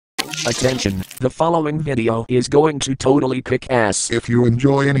Attention, the following video is going to totally kick ass. If you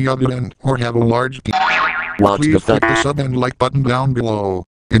enjoy any of it and or have a large please click the sub and like button down below.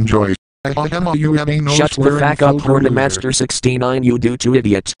 Enjoy. Shut the fuck up, Master 69, you do to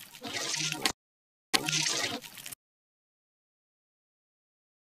idiot.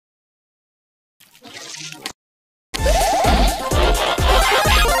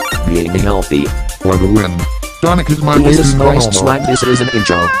 Being healthy. For the win. Sonic is my Jesus Christ, swag, this is an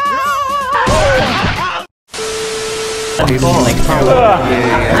intro. Oh,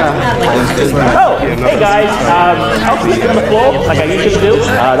 hey guys, I'll sleep on the floor like I usually do.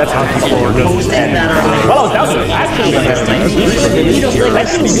 That's how people do. And while I was down there, actually,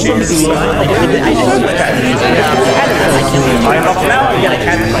 I'm up now. You got a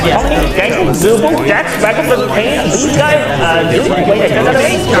cat, Tony, Gangle, Zooble, Jax, back up the pain. These guys, wait, I said that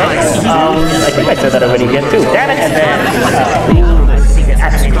already? I think I said that already again too. Damn it, and then,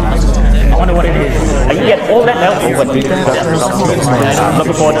 I wonder what it is. I can get all that now. I'm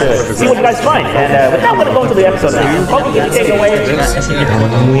looking forward to see what you guys find. And with that, we're going to go into the episode now. Hope you can take it away. This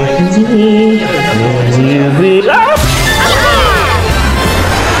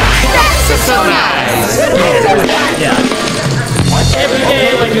is so nice. Every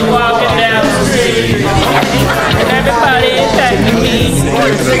day when you're walking down the street, and everybody is attacking me.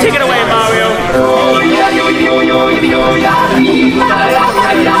 Take it away, Mario.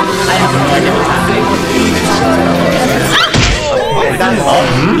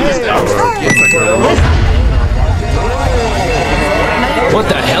 What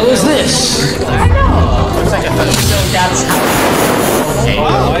the hell is this? I know. Looks like a that's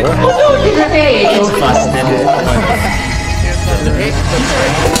it's busted.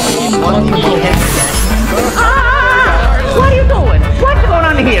 What are you doing? What's going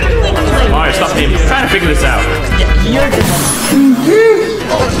on here? Mario, stop him. I'm trying to figure this out. You're just...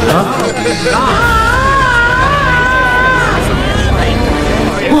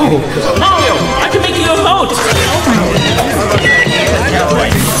 Whoa! Mario! I can make you a boat!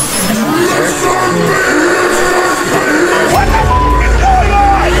 What the fuck is going on?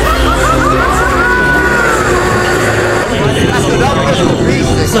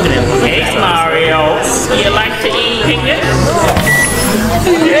 Look at him. Hey Mario, you like to eat chicken?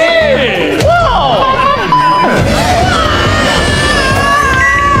 Yeah! Whoa!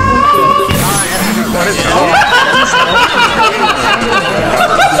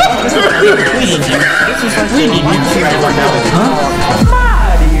 We need to figure out now.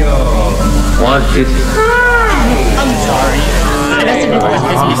 Mario! What is... I'm sorry.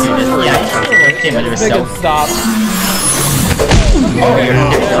 Yeah, I came out of myself. Stop.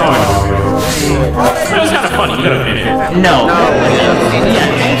 That was kind of funny, you gotta admit it. No.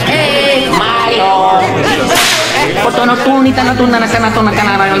 Hey, Mario!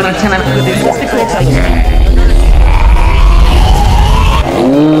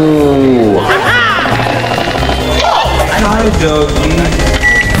 Ooh. Hi, doggy.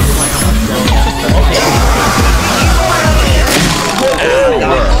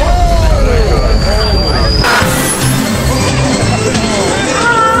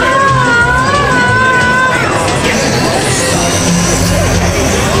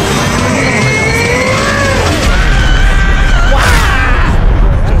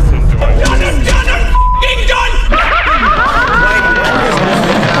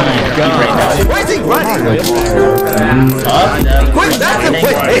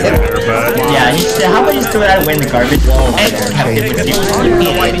 Yeah, how about you just throw that away in the garbage and have it with you?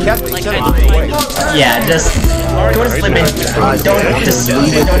 Yeah, just go to slip it. Don't just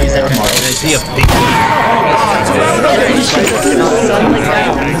leave it. Don't use that tomorrow.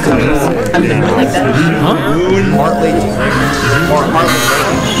 I'm gonna do like that. Huh?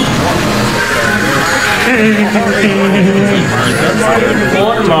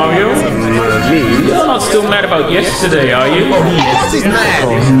 What, Mario? You're not still mad about yesterday, are you? Yes, he's mad.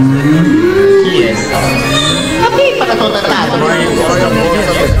 He is. Sorry about that.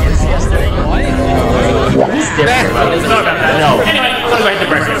 No. Anyway, I'm gonna go ahead to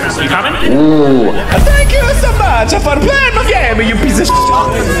breakfast. You coming? Ooh. Thank you so much for playing my game, you piece of shit.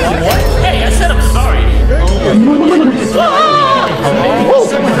 What? Hey, I said I'm sorry.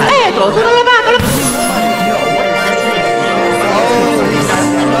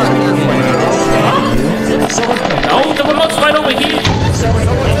 No, the remote's right over here.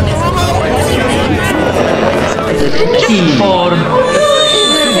 Keyboard.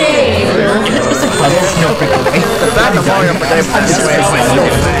 If it's just a puzzle, no freaking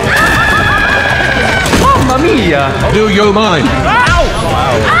Mamma mia! Do you mind? Ow!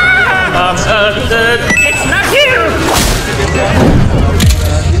 Wow. It's not here!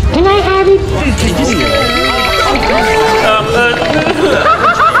 Can I have it?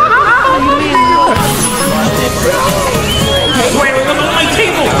 Wait, my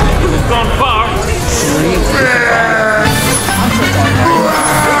table! It's gone far.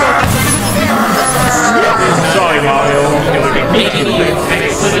 Sorry, Mario.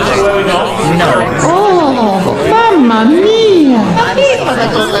 Where we go? No. Oh, mamma mia!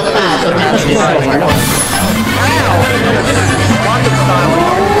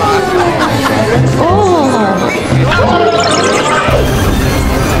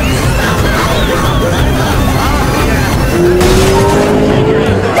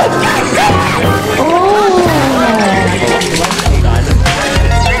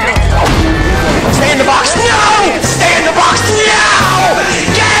 Stay in the box! No! Stay in the box! No!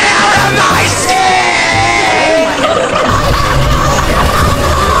 Get out of my skin!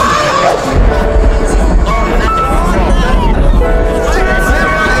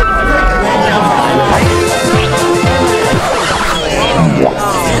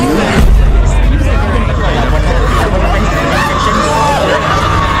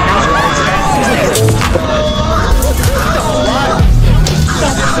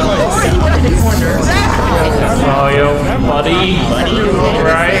 Mario, buddy.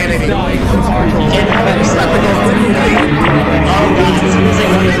 Right?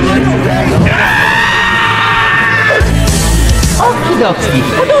 Okie dokie.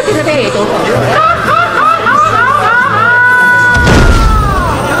 Potuti da vedo.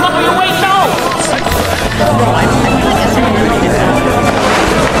 Mario, wait, no!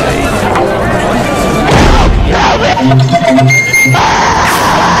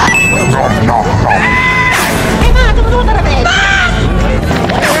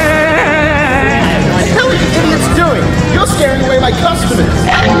 What are you idiots doing? You're scaring away my customers!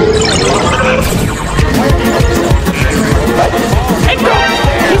 Hey, go!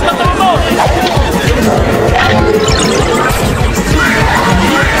 He's got the remote!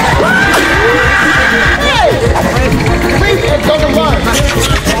 Hey! Wait, go the line!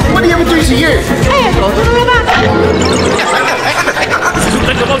 What do you ever do to you?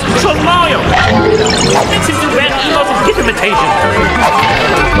 Like the most controlled Mario! Makes him do bad emos and GIF imitation!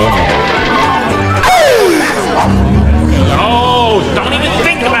 Oh, don't even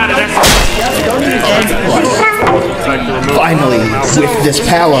think about it! Finally, with this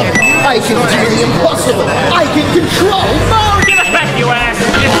power, I can do the impossible! I can control Mario! Give us back, you ass!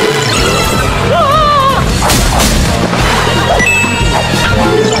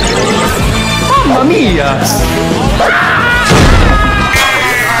 Mamma mia!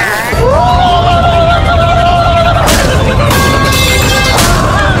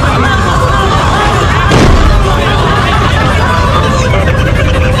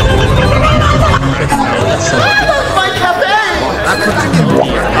 My cafe!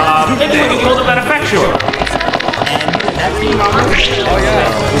 Maybe we can call the manufacturer.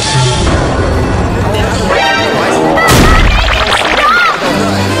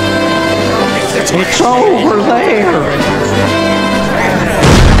 It's over there!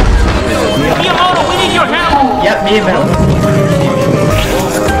 Miyamoto, we need your help! Yep, me and Venom.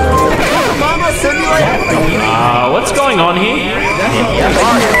 What's going on here?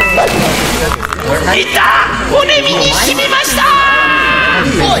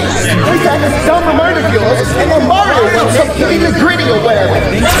 Boy, we found this dumb remote of yours, and then Mario wants some hitting the gritty or whatever.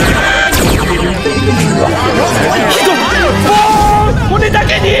 骨だ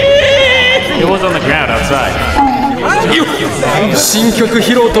けに It was on the ground outside. 新曲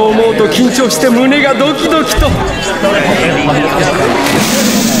披露と思うと緊張して胸がドキドキと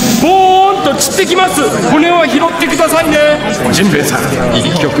ボーンと散ってきます。骨は拾ってくださいね。ジンベエさん、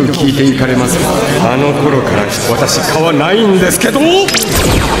一曲聴いていかれます。あの頃から私買わないんですけど、ジ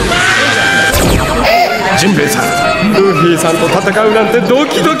ンベエさん、ルフィさんと戦うなんてド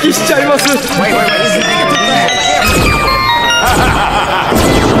キドキしちゃいます。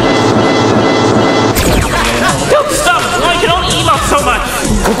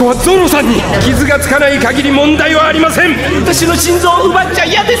ここはゾロさんに傷がつかない限り問題はありません。私の心臓を奪っちゃ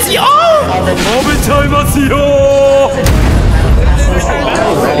嫌ですよ。食べちゃいますよ。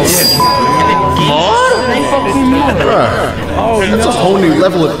Oh, that's a whole new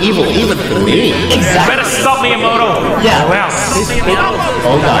level of evil, even for me. Better stop Miyamoto. Yeah. Well.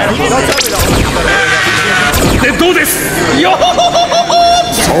 Hold on. でどうですよ。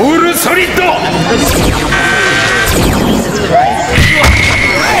ソウルソリッド。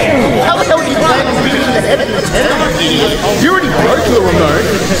How the hell do you plan on beating the head of the tenant? You already broke the remote.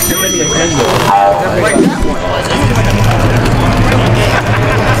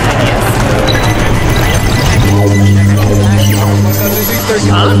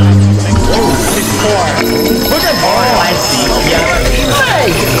 Look at oh, I see.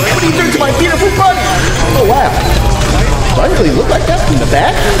 Hey, what are you doing to my beautiful buddy? Oh wow. Doesn't really look like that from the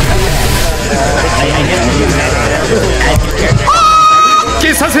back.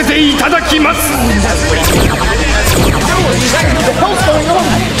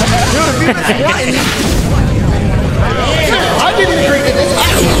 I didn't agree to this.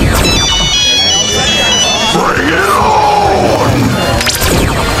 Bring it on!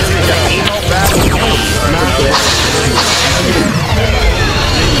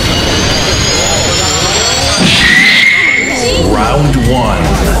 Round 1.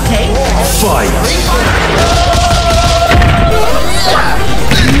 Fight!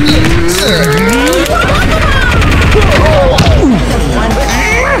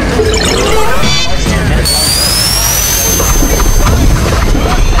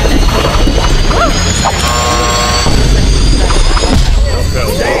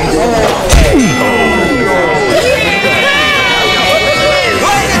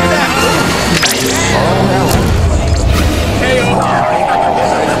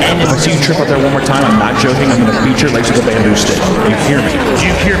 If I see you trip out there one more time, I'm not joking, I'm gonna beat your legs with a bamboo stick. You hear me? Do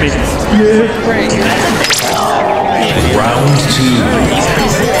you hear me? Yeah. Round 2.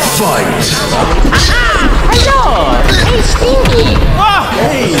 Fight! Hello! Hey, Stinky!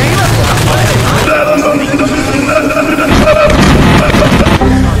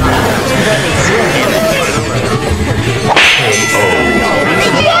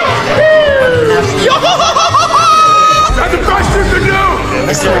 That's the best you can do!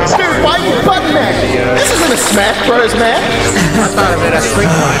 Dude, why are you button mashing? This isn't a Smash Bros. Match. I thought of it as Street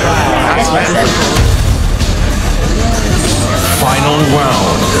Final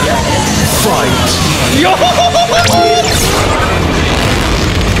round. Fight!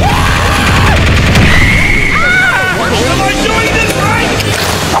 Am I doing this right?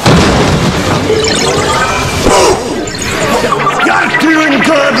 You're doing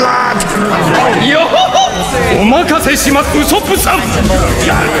good, lad! Yo! お任せします、ウソップさん。 You're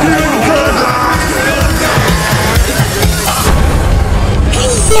doing good, lad!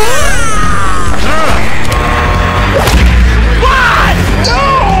 What? No!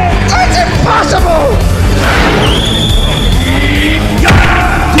 That's impossible!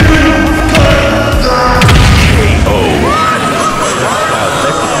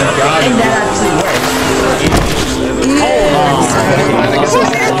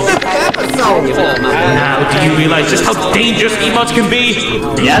 Now, do you realize just how dangerous emotes can be?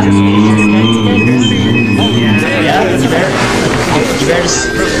 Yes. Yeah, you better. You better.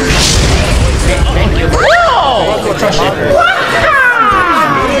 Thank you. Whoa!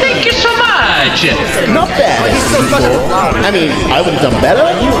 Thank you so much! Not bad. I mean, I would have done better,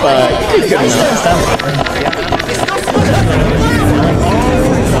 but you did good enough.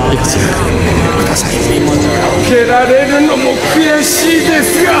 蹴られるのも悔しいで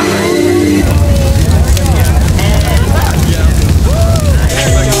すが。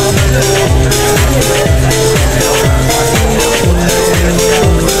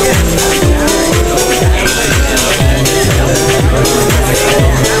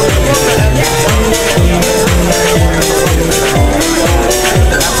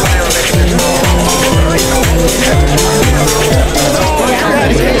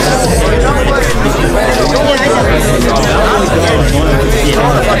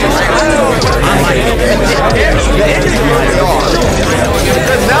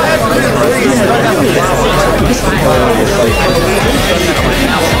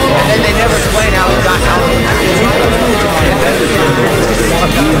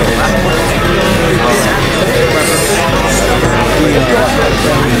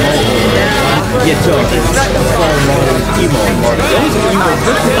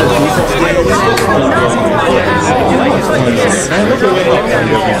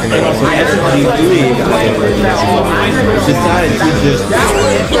 decided to just that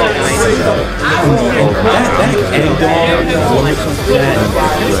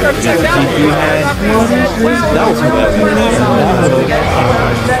was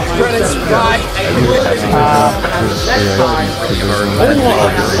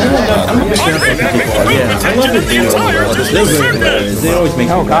they always make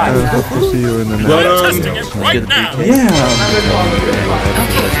oh god. We'll see you in the next but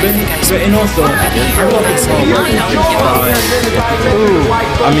and also I love this song.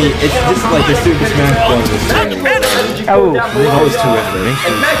 I mean it's just like the Super Smash Bros. Oh, that was too early.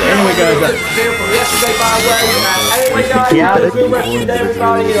 Anyway guys, yeah, the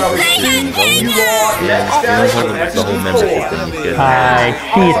whole membership thing you get. Hi,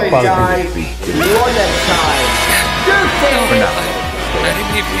 he's buzzing. For now. I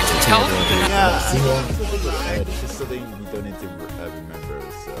didn't even need to tell them. Yeah, it's just something you don't need to remember,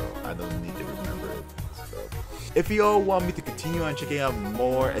 so I don't need to remember it. So. If you all want me to continue on checking out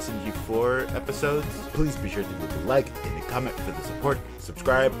more SMG4 episodes, please be sure to leave a like and a comment for the support.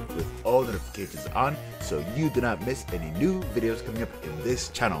 Subscribe with all notifications on so you do not miss any new videos coming up in this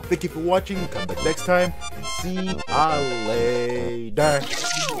channel. Thank you for watching. Come back next time and see you later.